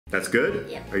That's good?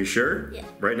 Yep. Are you sure? Yep.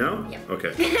 Right now? Yep. Okay.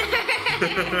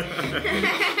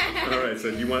 Alright,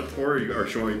 so do you want to pour or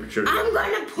show me? I'm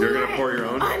gonna pour. You're gonna pour your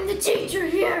own? I'm the teacher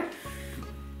here.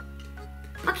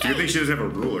 Okay. Good thing she doesn't have a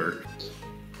ruler.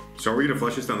 So are we gonna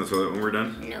flush this down the toilet when we're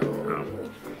done? No. Oh.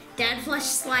 Dad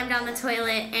flushed slime down the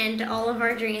toilet and all of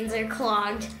our drains are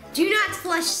clogged. Do not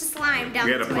flush slime down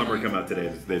the toilet. We had a plumber come out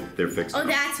today. They're fixing it. Oh,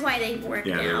 that's why they work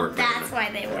now. They work that's why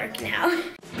they work now.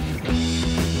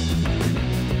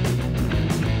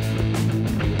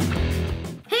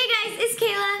 Hey guys, it's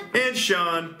Kayla. And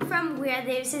Sean. From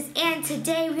wearethedavises, and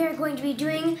today we are going to be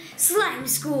doing slime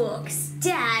school. 'Cause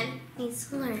Dad needs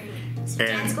to learn. So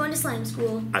Dad's going to slime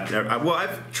school.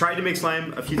 I've tried to make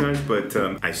slime a few times, but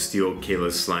I steal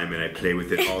Kayla's slime and I play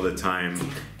with it all the time.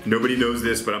 Nobody knows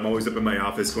this, but I'm always up in my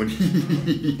office going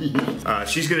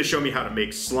she's gonna show me how to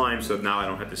make slime, so now I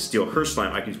don't have to steal her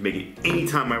slime. I can just make it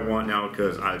anytime I want now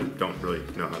because I don't really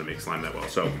know how to make slime that well.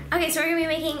 So okay, so we're gonna be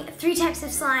making 3 types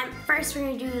of slime. First, we're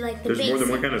gonna do like the there's basic. more than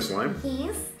one kind of slime?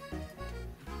 Yes.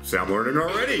 See, I'm learning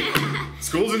already.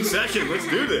 School's in session. Let's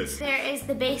do this. There is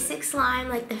the basic slime,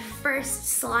 like the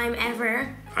first slime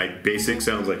ever. Basic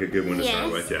sounds like a good one to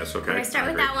start with. Yes, okay. We're gonna start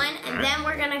with that one, and then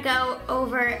we're gonna go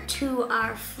over to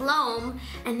our Floam,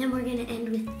 and then we're gonna end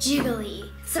with Jiggly.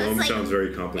 So Floam it's like, sounds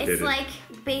very complicated. It's like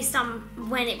based on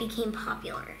when it became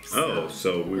popular. So. Oh,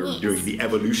 so we were doing the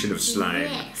evolution of slime.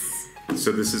 Yes.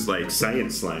 So this is like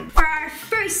science slime. For our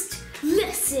first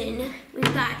lesson,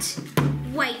 we've got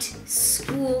white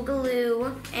school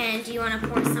glue, and do you want to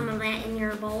pour some of that in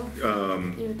your bowl?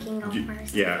 You can go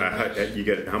first. Yeah, you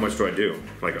get. How much do I do?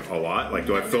 Like a lot? Like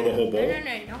do I fill the whole bowl? No,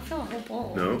 don't fill the whole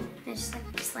bowl. No. Just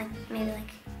like maybe like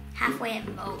halfway at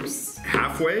most.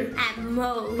 Halfway? At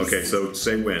most. Okay, so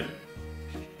say when.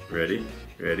 Ready?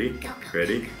 Ready? Go.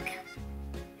 Ready?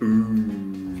 Go.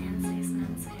 Ooh.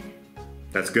 Fancy.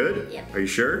 That's good? Yep. Are you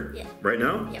sure? Yep. Right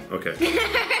now? Yep. Okay.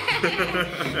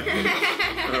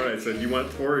 Alright, so do you want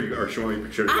to pour or show me?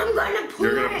 I'm gonna pour.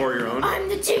 You're gonna pour your own? I'm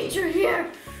the teacher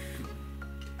here.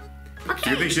 Okay.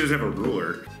 Good thing she doesn't have a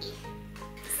ruler.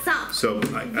 So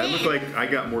I look like I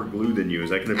got more glue than you.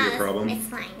 Is that gonna be a problem? It's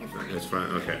fine, it's fine. It's fine,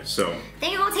 okay, so.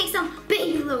 Then you're gonna take some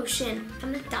baby lotion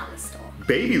from the dollar store.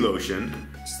 Baby lotion?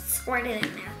 Just squirt it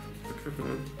in there.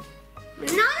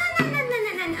 No.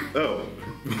 Oh.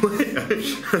 We're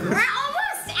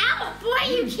almost out, boy.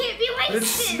 You can't be wasted. It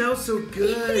smells so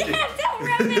good. Yeah, don't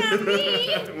rub it on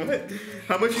me. What?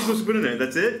 How much are you supposed to put in there?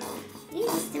 That's it?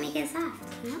 Just to make it soft.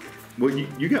 Yeah. Well,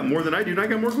 you got more than I do, and I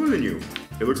got more glue than you.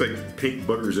 It looks like pink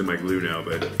boogers in my glue now,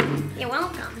 but. You're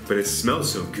welcome. But it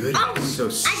smells so good. Oh, so.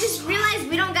 I just realized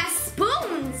we don't got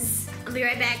spoons. I'll be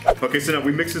right back. Okay, so now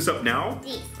we mix this up now.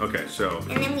 Yes. Okay, so.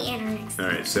 And then we add our next. All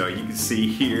right, so you can see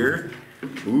here.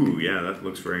 Ooh, yeah, that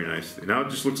looks very nice. Now it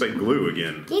just looks like glue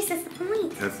again. Yes, that's the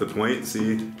point. That's the point,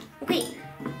 see? Okay,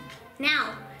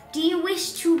 now, do you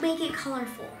wish to make it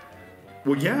colorful?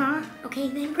 Well, yeah. Okay,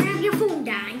 then grab your food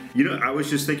dye. You know, I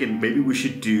was just thinking maybe we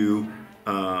should do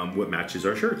what matches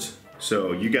our shirts.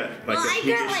 So you got like well, a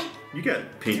pink. You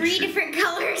got pink. 3 different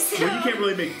colors. So. Well, you can't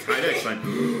really make tie-dye slime.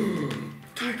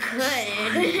 You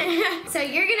could. So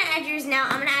you're gonna add yours now.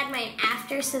 I'm gonna add mine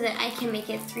after so that I can make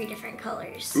it 3 different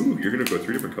colors. Ooh, you're gonna go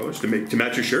 3 different colors to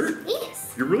match your shirt?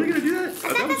 Yes. You're really gonna do that?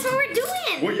 I thought that's what we're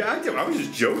doing. Well, yeah, I was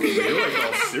just joking. But you're like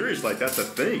all serious, like that's a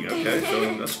thing. Okay,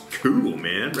 so that's cool,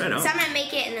 man. Right on. So I'm gonna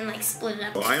make it and then like split it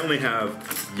up. Well, I only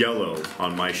have yellow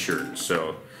on my shirt,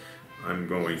 so I'm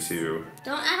going to.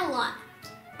 Don't add a lot.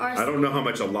 Or I don't know how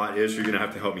much a lot is. So you're gonna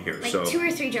have to help me here. Like so 2 or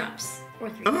 3 drops, or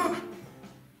 3.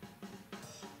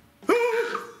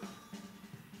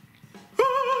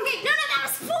 Okay, no, that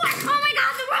was 4. Oh my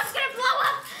God, the world's gonna blow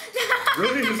up.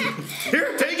 Really? Here,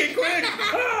 take it quick!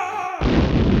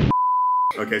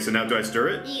 Okay, so now do I stir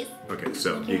it? Yes. Okay,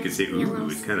 so you can see, ooh,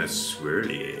 it's kind of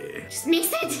swirly. Just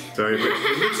mix it. Sorry, but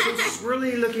it looks so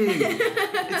swirly looking.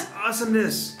 It's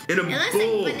awesomeness. In a It looks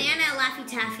bowl. like banana Laffy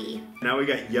Taffy. Now we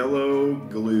got yellow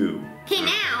glue. Okay,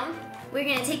 now we're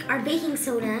gonna take our baking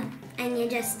soda and you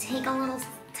just take a little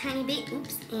tiny bit,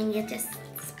 and you just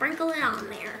sprinkle it on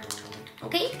there.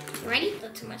 Okay, you ready? Oh,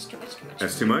 too much.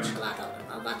 That's too much? A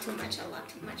lot too much.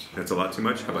 That's a lot too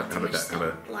much? How about that?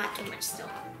 A lot too much still.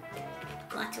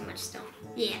 A lot too much still.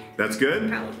 Yeah. That's good?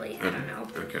 Probably. I don't know.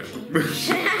 Okay.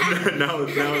 now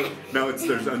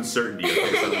there's uncertainty.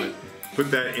 Okay, so I'm gonna put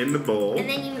that in the bowl. And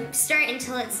then you stir it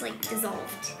until it's like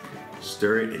dissolved.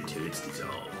 Stir it until it's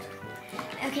dissolved.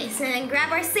 Okay, so then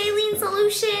grab our saline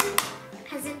solution.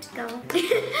 Peasant, go.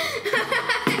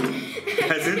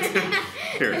 Peasant?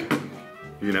 Here.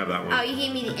 You can have that one. Oh, you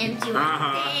gave me the empty one.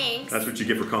 Thanks. That's what you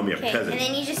get for calling me a peasant. And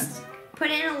then you just put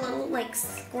in a little like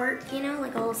squirt, you know,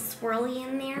 like a little swirly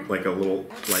in there. Like a little,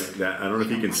 like that. I don't know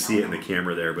if you can see it in the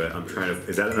camera there, but I'm trying to,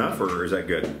 is that enough or is that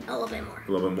good? A little bit more.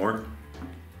 A little bit more?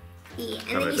 Yeah,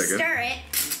 and then you stir it,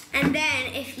 and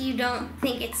then if you don't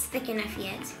think it's thick enough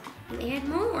yet, you add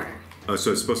more. Oh,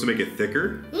 so it's supposed to make it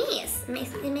thicker? Yes,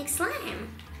 it makes slime.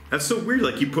 That's so weird,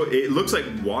 like you put, it looks like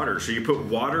water, so you put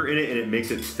water in it and it makes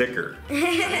it thicker.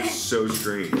 That's so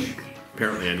strange.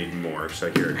 Apparently I need more,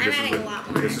 so here,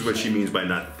 this is what she means by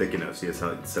not thick enough. See, that's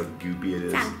how goopy it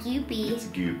is. It's how goopy. It's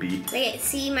goopy. Wait,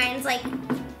 see, mine's like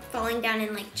falling down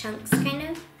in like chunks, kind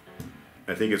of.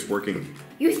 I think it's working.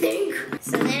 You think?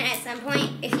 So then at some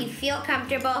point, if you feel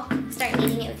comfortable, start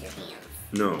kneading it with your hands.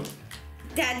 No.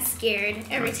 Dad's scared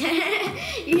every time.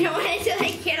 You don't want it to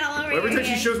like get all over your Every time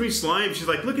hand. she shows me slime, she's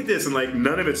like, look at this, and like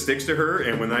none of it sticks to her,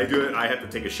 and when I do it, I have to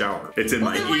take a shower. It's in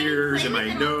my ears, in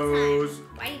my nose.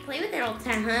 Why do you play with it all the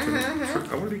time, huh?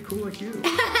 I want to be cool like you.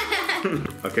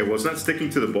 Okay, well it's not sticking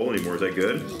to the bowl anymore, is that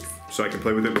good? Yes. So I can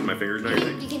play with it with my fingers now, you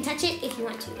think? You can touch it if you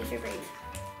want to, if you're brave.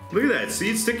 Look at that, see,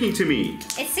 it's sticking to me.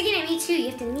 It's sticking at me too, you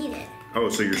have to knead it. Oh,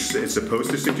 so it's supposed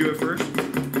to stick to you at first?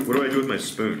 What do I do with my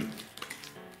spoon?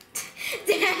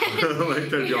 I'm trying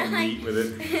to be all neat with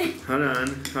it. Hold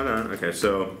on. Okay,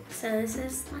 so. So this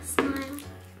is my slime.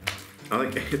 I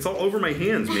like it's all over my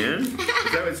hands, man. Is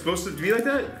that what it's supposed to be like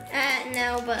that?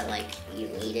 No, but like you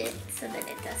knead it so that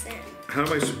it doesn't. How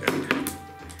do I?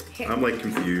 Here. I'm like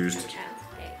confused.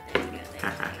 There you go.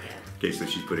 Okay, so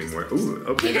she's putting more. Ooh,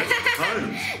 okay, that's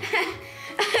tons.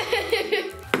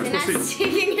 They're not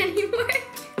sticking anymore.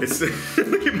 It's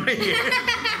look at my hand.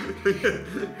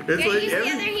 It's like use the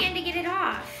other hand to get it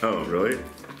off. Oh, really?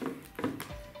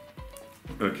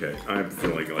 Okay, I'm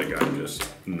feeling like I'm just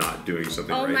not doing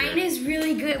something right. Oh, mine is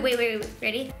really good. Wait.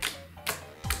 Ready?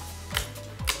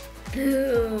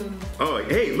 Boom. Oh,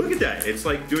 hey, look at that. It's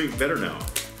like doing better now.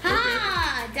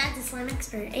 Ah, Dad's a slime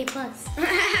expert. A+.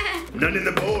 None in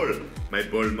the bowl. My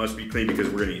bowl must be clean because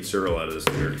we're gonna eat cereal out of this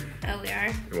later. Oh, we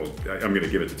are? Well, I'm gonna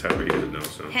give it to Tyler. He doesn't know,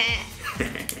 so.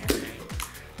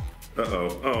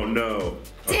 Uh-oh. Oh, no.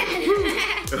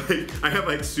 I have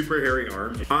like super hairy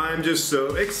arms. I'm just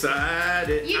so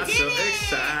excited. You I'm did so it!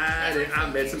 excited. I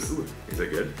made some. Ooh, is that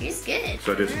good? It's good.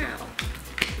 So I just. No.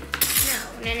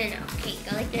 Okay,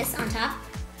 go like this on top.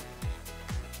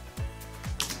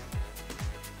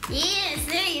 Yes,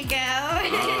 there you go.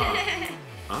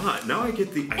 Now I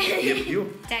get the appeal.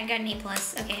 Dad got an A+.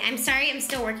 Okay, I'm sorry, I'm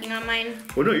still working on mine.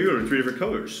 Well, no, you're in 3 different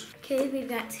colors. Okay, we've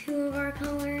got 2 of our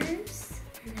colors.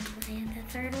 And then we'll add the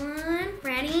third one.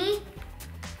 Ready?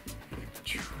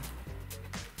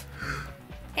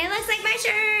 It looks like my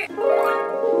shirt.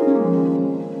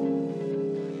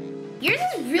 Yours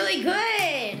is really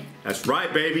good. That's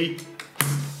right, baby.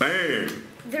 Bang.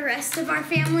 The rest of our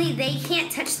family, they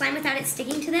can't touch slime without it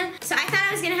sticking to them. So I thought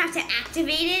I was gonna have to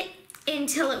activate it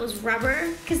until it was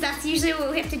rubber, because that's usually what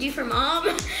we have to do for Mom.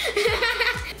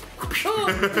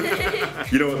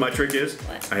 You know what my trick is?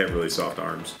 What? I have really soft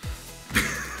arms.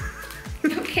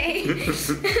 Okay. Do you want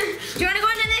to go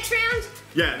on to the next round?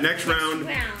 Yeah, next round.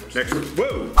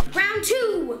 Whoa! Round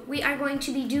 2, we are going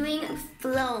to be doing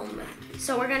foam.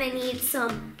 So we're gonna need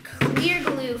some clear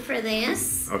glue for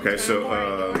this. Okay,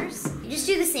 so you just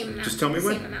do the same amount. Just tell me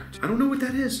what. I don't know what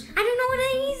that is. I don't know what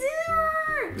it is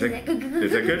either.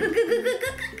 Is that good?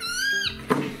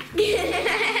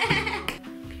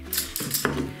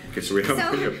 Okay, so we have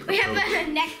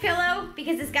a neck pillow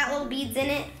because it's got little beads in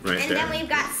it. Right and there. then we've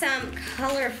got some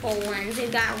colorful ones.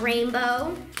 We've got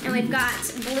rainbow and we've got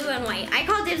blue and white. I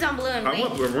call dibs on blue and white. I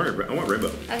want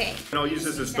rainbow. Okay. And I'll use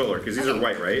this as filler because these are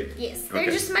white, right? Yes. They're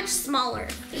just much smaller.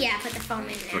 Yeah, put the foam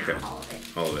in there. Okay. All of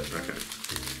it. All of it, okay.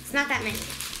 It's not that many.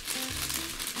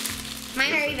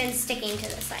 Mine are even sticking to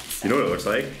the side. So. You know what it looks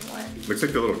like? What? It looks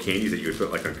like the little candies that you would put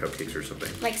like on cupcakes or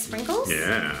something. Like sprinkles?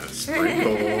 Yeah,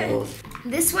 sprinkles.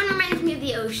 This one reminds me of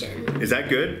the ocean. Is that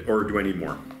good or do I need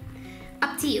more?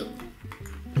 Up to you.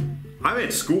 I'm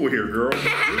in school here, girl.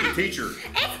 You're the teacher.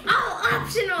 It's all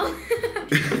optional.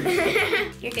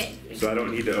 You're good. So I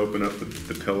don't need to open up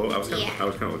the pillow. I was kind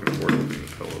of looking forward to opening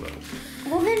the pillow though.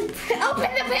 Well then, open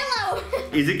the pillow.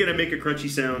 Is it gonna make a crunchy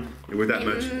sound with that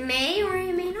much? It may or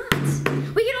it may not.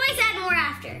 We can always add more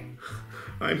after.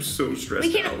 I'm so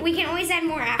stressed out. We can always add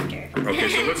more after. Okay,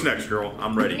 so what's next, girl?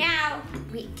 I'm ready. Now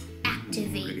we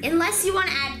activate. Unless you want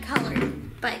to add color,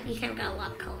 but you kind of got a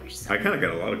lot of colors. So. I kind of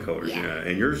got a lot of colors, Yeah.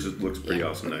 and yours looks pretty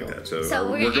awesome like that. So,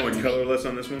 we're going activate. colorless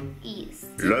on this one? Yes.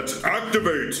 Let's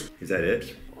activate! Is that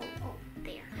it? Oh,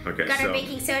 there. Okay, got our so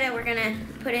baking soda. We're gonna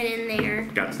put it in there.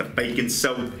 got the baking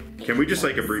soda. Can we just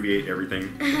like abbreviate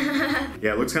everything?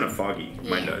 Yeah, it looks kind of foggy.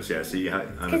 Mine does. Yeah. See, I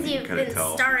don't know Because if you you've can kind been of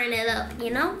tell. stirring it up,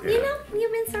 you know? Yeah. You know,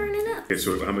 you've been stirring it up. Okay,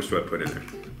 so how much do I put in there?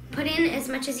 Put in as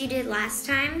much as you did last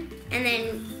time, and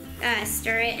then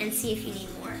stir it and see if you need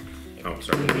more. Oh,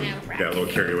 sorry. You're gonna wrap Yeah, a little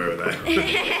it. carried away with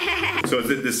that. So is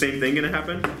it the same thing gonna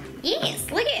happen? Yes,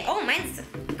 look at oh, mine's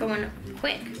going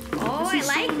quick. Oh, I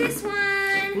like this one.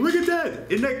 Look at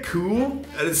that! Isn't that cool?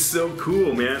 That is so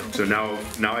cool, man. So now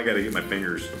I gotta get my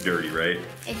fingers dirty, right?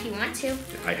 If you want to.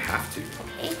 I have to.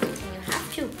 Okay, then you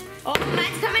have to. Oh,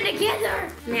 mine's coming together.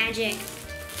 Magic.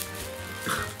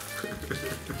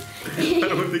 I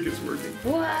don't think it's working.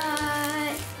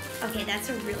 What? Okay, that's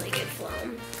a really good flow.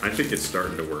 I think it's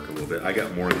starting to work a little bit. I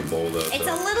got more in the bowl though. It's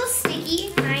a little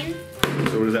sticky, mine.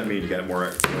 So what does that mean? You got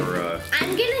more I'm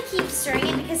gonna keep stirring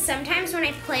it because sometimes when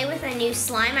I play with a new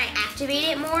slime, I activate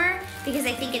it more because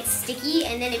I think it's sticky,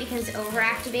 and then it becomes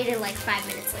overactivated like 5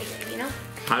 minutes later, you know?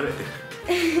 how did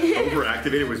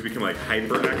overactivated was become like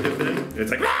hyperactive then? And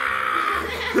it's like No,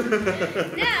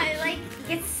 it like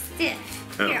gets stiff.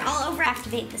 Oh. Here, I'll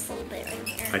overactivate this a little bit right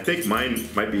here. I think mine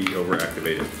might be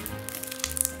overactivated.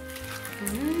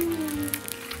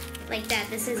 Like that,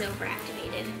 this is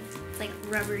overactivated. It's like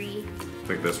rubbery.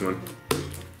 Like this one.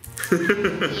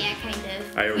 Yeah, kind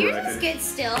of. I Yours overacted. is good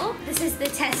still. This is the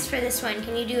test for this one.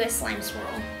 Can you do a slime swirl?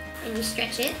 And you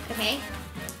stretch it, okay?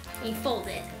 And you fold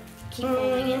it. Keep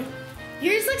folding it.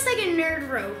 Yours looks like a nerd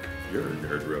rope. You're a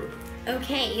nerd rope.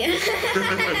 Okay.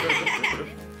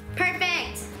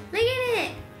 Perfect. Look at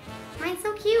it. Mine's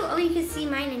so cute. Oh, you can see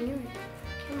mine in your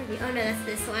camera view. Oh no, that's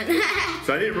this one.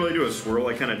 So I didn't really do a swirl,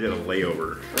 I kind of did a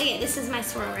layover. Look at this is my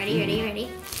swirl. Ready?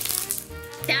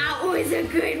 That was a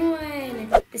good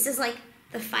one. This is like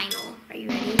the final. Are you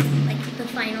ready? Like the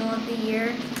final of the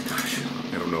year. Gosh,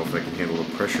 I don't know if I can handle the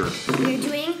pressure. You're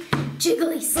doing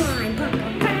jiggly slime.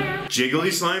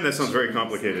 Jiggly slime? That sounds very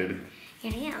complicated.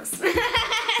 It is.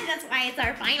 That's why it's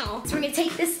our final. So we're gonna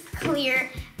take this clear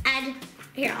and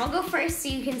here, I'll go first so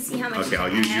you can see how much. Okay,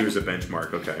 I'll use you as a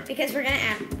benchmark, okay. Because we're gonna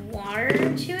add water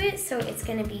to it, so it's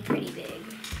gonna be pretty big.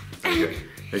 Okay.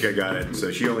 I think I got it. So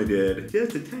she only did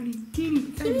just a tiny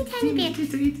Teeny tiny bit.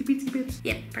 just a itsy bitsy bits.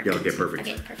 Yeah, perfect. Yeah, okay, perfect.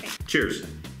 Okay, perfect. Cheers.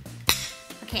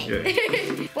 Okay.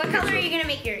 Yeah. What color are you gonna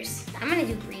make yours? I'm gonna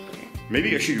do green.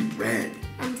 Maybe I should do red.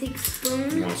 I'm gonna take a You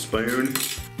spoon. want a spoon?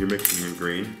 You're mixing in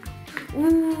green. Ooh,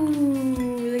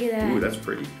 look at that. Ooh, that's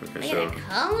pretty. Okay, Look so. at that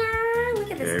color.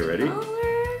 Look at this Okay, ready? color.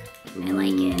 I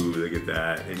like it. Ooh, look at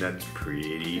that. And that's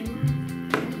pretty.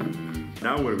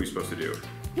 Now what are we supposed to do?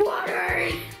 Water.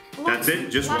 That's it?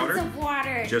 Just water? Lots of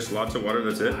water. Just lots of water,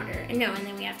 that's it? Water. No, and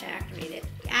then we have to activate it.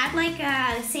 Add like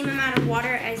the same amount of water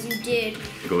as you did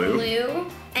Glue?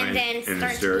 and then And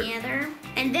start stir it. together.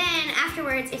 And then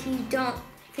afterwards, if you don't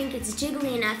think it's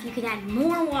jiggly enough, you could add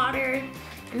more water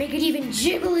and make it even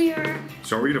jigglier.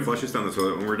 So are we gonna flush this down the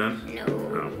toilet when we're done? No.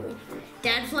 Oh.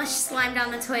 Dad flushed slime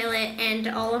down the toilet and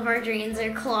all of our drains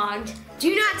are clogged.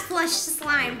 Do not flush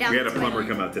slime down We the had a toilet. plumber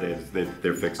come out today.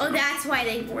 They're fixing Oh, it. that's why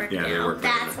they work Yeah, now. they work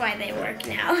now. That's why they work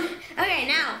now. Okay,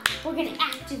 now we're gonna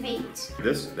activate.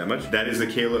 This? That much? That is the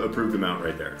Kayla approved amount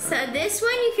right there. So this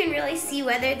one you can really see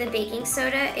whether the baking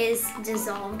soda is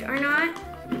dissolved or not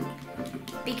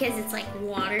because it's like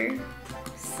water.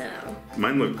 So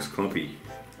Mine looks clumpy.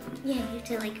 yeah, you have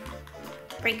to like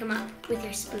break them up with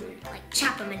your spoon, like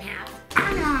chop them in half.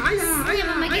 Slam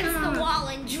them against the wall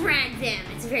and drag them.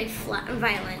 It's very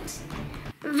violent.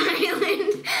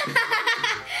 Violent.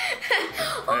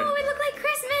 Oh, it looked like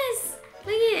Christmas.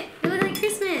 Look at it. It looked like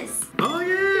Christmas. Oh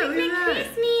yeah, look Like at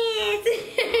that.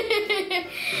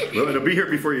 Christmas. Well, it'll be here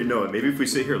before you know it. Maybe if we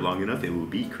sit here long enough, it will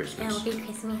be Christmas. It'll be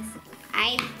Christmas.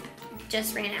 I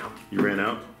just ran out. You ran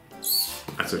out?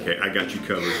 That's okay. I got you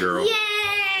covered, girl. Yay!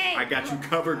 I got you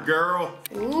covered, girl.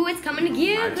 Ooh, it's coming My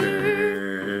together.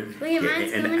 turn. Look at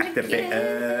mine's And coming activate.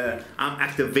 together. I'm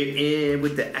activating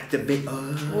with the activate.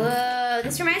 Whoa,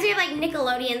 this reminds me of like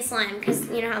Nickelodeon slime because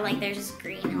you know how like there's just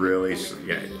green. Really? and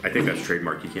then Yeah, I think that's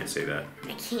trademark. You can't say that.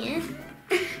 I can't.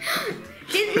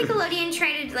 Didn't Nickelodeon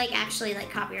try to like actually like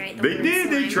copyright the They word did.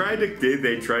 slime?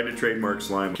 They tried to trademark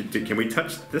slime. Can we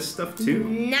touch this stuff too?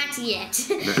 Not yet.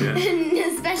 Not yet.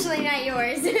 Especially not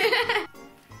yours.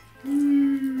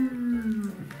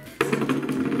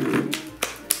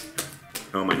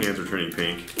 Oh, my hands are turning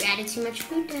pink. You added too much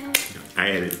food down.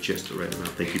 I added just the right amount.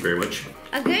 Thank you very much.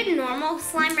 A good normal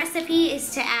slime recipe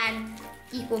is to add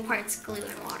equal parts glue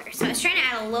and water. So I was trying to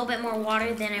add a little bit more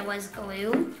water than I was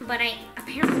glue, but I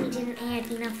apparently didn't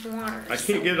add enough water. I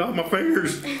can't get it off my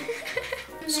fingers.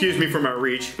 Excuse me for my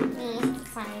reach.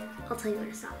 Fine. I'll tell you when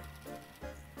to stop.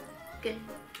 Good.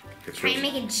 Try and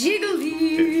make it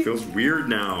jiggly. It feels weird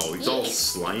now. It's all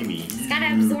slimy. It's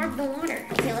gotta absorb the water.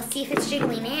 Okay, let's see if it's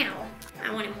jiggly now.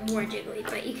 I want it more jiggly,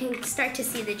 but you can start to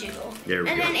see the jiggle. There we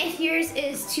go. And then if yours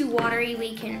is too watery,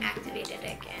 we can activate it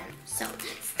again. So,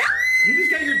 stop! You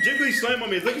just got your jiggly slime on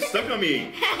me. It's like it's stuck on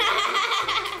me.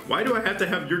 Why do I have to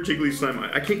have your jiggly slime?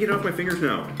 I can't get it off my fingers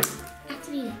now.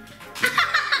 Activate it.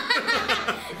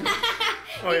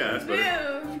 Oh yeah, that's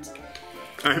better. Moved.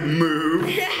 I moved.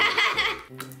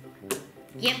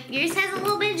 Yep, yours has a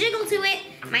little bit of jiggle to it.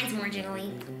 Mine's more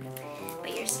jiggly.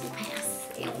 But yours will pass.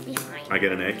 It'll be fine. I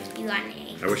get an A. You got an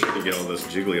A. I wish I could get all this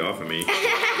jiggly off of me.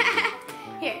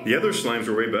 Here. The other slimes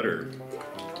are way better.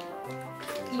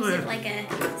 Use it like a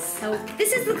soap.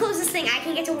 This is the closest thing I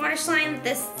can get to water slime.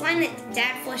 The slime that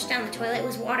Dad flushed down the toilet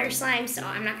was water slime, so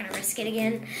I'm not gonna risk it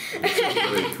again. This is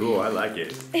really cool. I like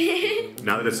it.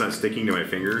 Now that it's not sticking to my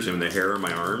fingers and the hair on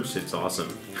my arms, it's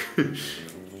awesome.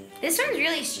 This one's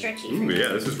really stretchy. Ooh, yeah,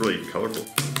 this is really colorful.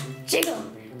 Jiggle.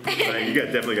 You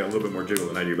definitely got a little bit more jiggle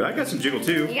than I do, but I got some jiggle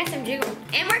too. You got some jiggle.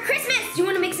 And more Christmas! Do you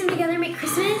want to mix them together and make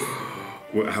Christmas?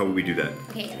 How would we do that?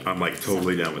 Okay. I'm like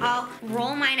totally down with it. I'll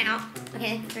roll mine out.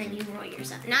 Okay, and then you roll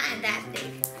yours up. Not that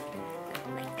big.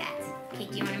 Like that. Okay,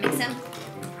 do you want to mix them?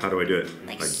 How do I do it?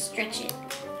 Like stretch it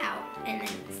out and then...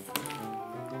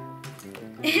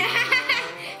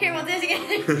 Here, we'll do it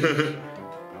together.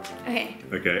 Okay.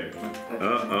 Okay.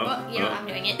 I'm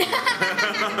doing it.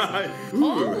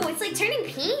 Oh, it's like turning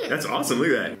pink. That's awesome. Look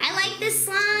at that. I like this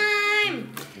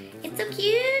slime. It's so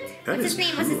cute. What's his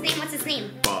name? What's his name? What's his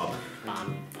name? Bob.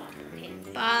 Bob. Okay.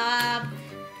 Bob.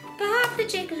 Bob the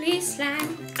jiggly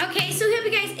slime. Okay, so hope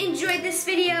you guys enjoyed this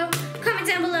video. Comment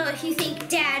down below if you think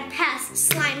Dad passed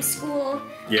slime school.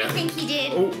 Yeah. I think he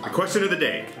did. Oh, the question of the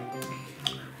day.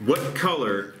 What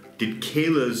color did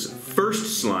Kayla's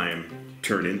first slime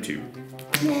turn into?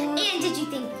 And did you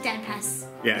think Dad passed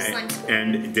slime school?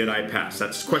 And did I pass?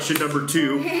 That's question number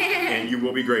 2, and you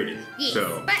will be graded. Yes.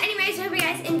 So. But anyways, I hope you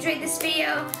guys enjoyed this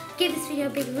video. Give this video a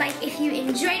big like if you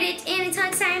enjoyed it, and until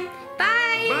next time,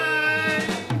 bye!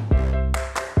 Bye!